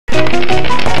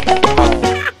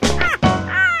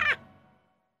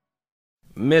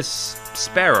Miss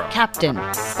Sparrow. Captain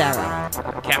Sparrow.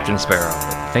 Captain Sparrow.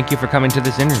 Thank you for coming to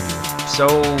this interview. So,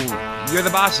 you're the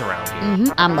boss around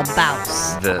here? I'm the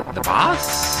BAWSE. The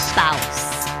boss?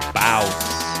 BAWSE.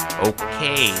 BAWSE.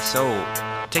 Okay, so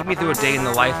take me through a day in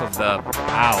the life of the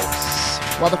BAWSE.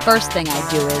 Well, the first thing I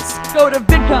do is go to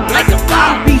VidCon, like a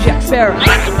BAWSE. be Jack Sparrow,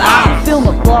 like a BAWSE. film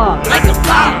a vlog, like a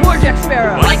BAWSE. more Jack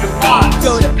Sparrow, like a BAWSE.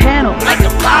 go to panel, like a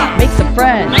BAWSE. make some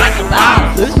friends, like a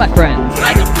BAWSE. lose my friends,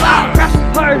 like a BAWSE. crash the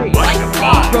party, like a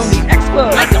BAWSE. from the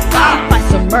EXPO, like a BAWSE. buy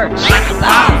some merch, like a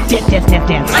BAWSE.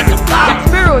 dance, like a Jack BAWSE.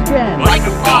 Sparrow again, like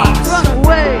a BAWSE. run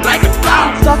away, like a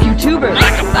BAWSE. stalk YouTubers,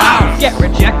 like a BAWSE. get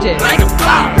rejected, like a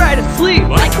BAWSE. try to sleep,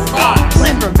 like a BAWSE.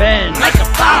 plan revenge, like a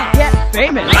BAWSE. get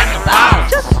famous, like a BAWSE.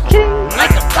 just kidding,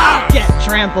 like a BAWSE. get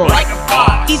trampled, like a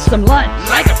BAWSE. eat some lunch,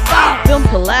 like a BAWSE. film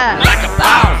collabs, like a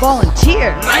BAWSE.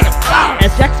 volunteer, like a BAWSE.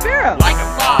 as Jack Sparrow, like a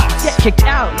BAWSE. get kicked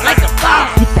out, like a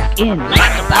BAWSE. get back in,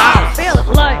 like a BAWSE. fail at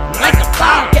life, like a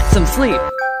BAWSE. get some sleep.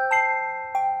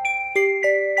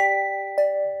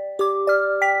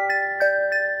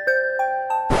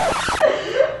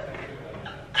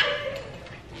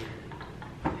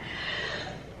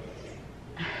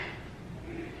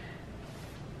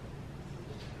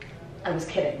 I was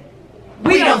kidding.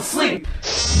 We don't sleep.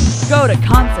 Go to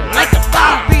concerts, like a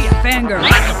BAWSE. be a fangirl,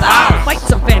 like a BAWSE. fight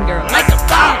some fangirls, like a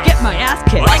BAWSE. get my ass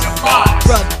kicked, like a BAWSE.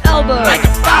 rub elbows, like a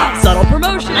BAWSE. subtle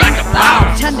promotion, like a BAWSE.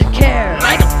 pretend to care,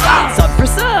 like a BAWSE. sub for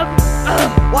sub,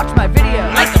 watch my video,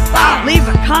 like a BAWSE. leave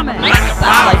a comment, like a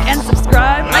BAWSE. like and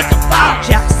subscribe, like a BAWSE.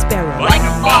 Jack Sparrow, like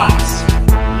a BAWSE.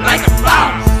 like a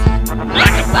BAWSE.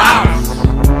 like a BAWSE.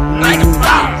 like a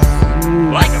BAWSE.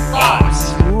 like a BAWSE.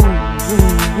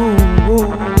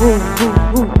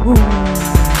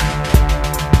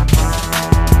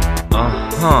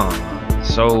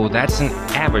 So that's an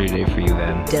average day for you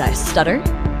then. Did I stutter?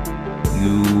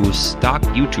 You stalk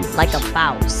YouTubers. Like a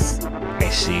BAWSE. I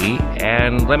see.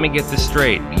 And let me get this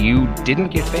straight. You didn't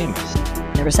get famous.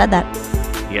 Never said that.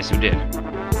 Yes, you did.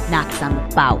 Not 'cause I'm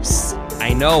the BAWSE.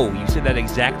 I know. You said that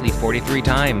exactly 43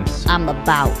 times. I'm the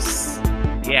BAWSE.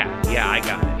 Yeah, I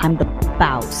got it. I'm the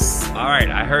BAWSE. All right,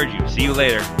 I heard you. See you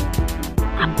later.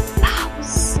 I'm the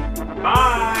BAWSE.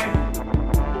 Bye.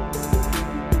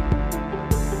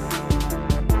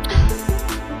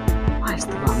 Why is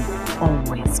the rum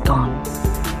always gone?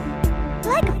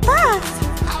 Like a BAWSE.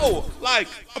 Oh, like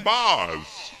a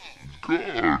BAWSE.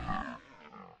 Good.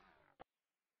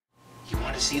 You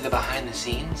want to see the behind the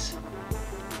scenes?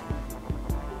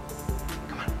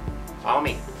 Come on, follow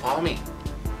me, follow me.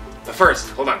 But first,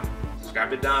 hold on.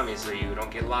 Subscribe to Dummy so you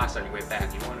don't get lost on your way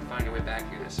back. You want to find your way back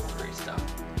here, there's some great stuff.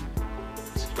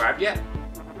 Subscribed yet?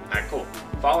 Alright, cool.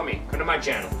 Follow me, come to my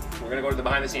channel. We're gonna go to the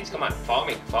behind the scenes. Come on, follow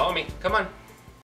me, come on.